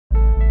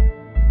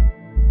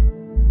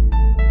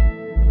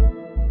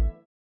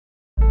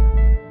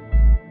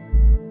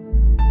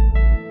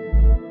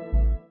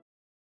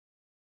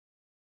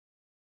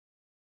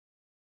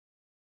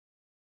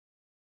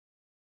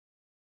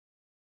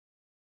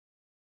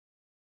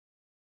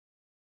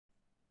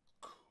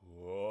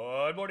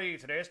Good morning.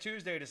 Today is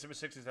Tuesday, December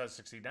 6th,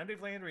 2016. I'm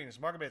Dave Landry, and this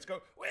market minutes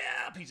go,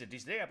 well, piece of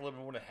decent day, up a little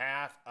bit more than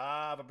half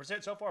of a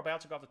percent so far,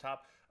 bouncing off the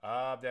top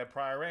of that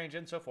prior range,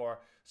 and so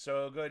far,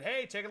 so good.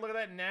 Hey, take a look at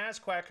that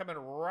NASDAQ coming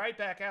right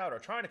back out, or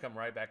trying to come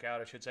right back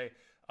out, I should say,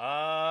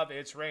 of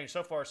its range.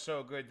 So far,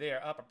 so good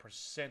there, up a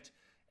percent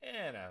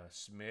and a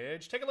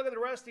smidge. Take a look at the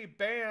Rusty.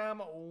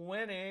 Bam,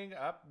 winning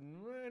up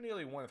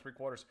nearly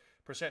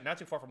 1.75%. Not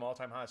too far from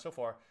all-time highs so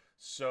far.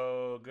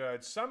 So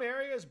good. Some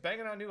areas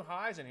banging on new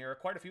highs in here.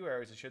 Quite a few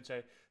areas, I should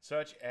say,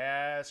 such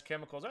as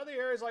chemicals. Other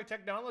areas like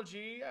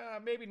technology,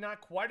 maybe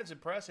not quite as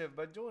impressive,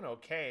 but doing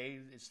okay.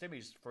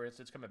 Stimmies, for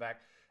instance, coming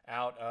back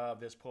out of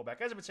this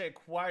pullback. As I would say,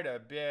 quite a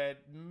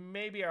bit.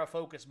 Maybe our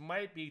focus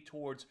might be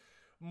towards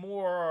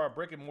more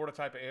brick-and-mortar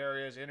type of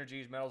areas,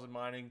 energies, metals and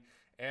mining,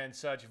 and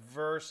such,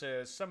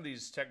 versus some of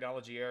these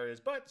technology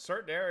areas. But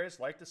certain areas,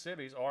 like the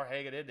civvies, are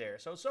hanging in there.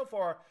 So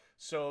far,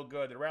 so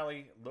good. The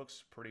rally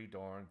looks pretty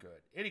darn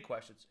good. Any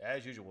questions?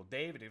 As usual,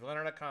 Dave at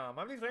DaveLandry.com.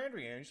 I'm Dave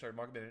Landry, and you started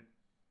Market Minute.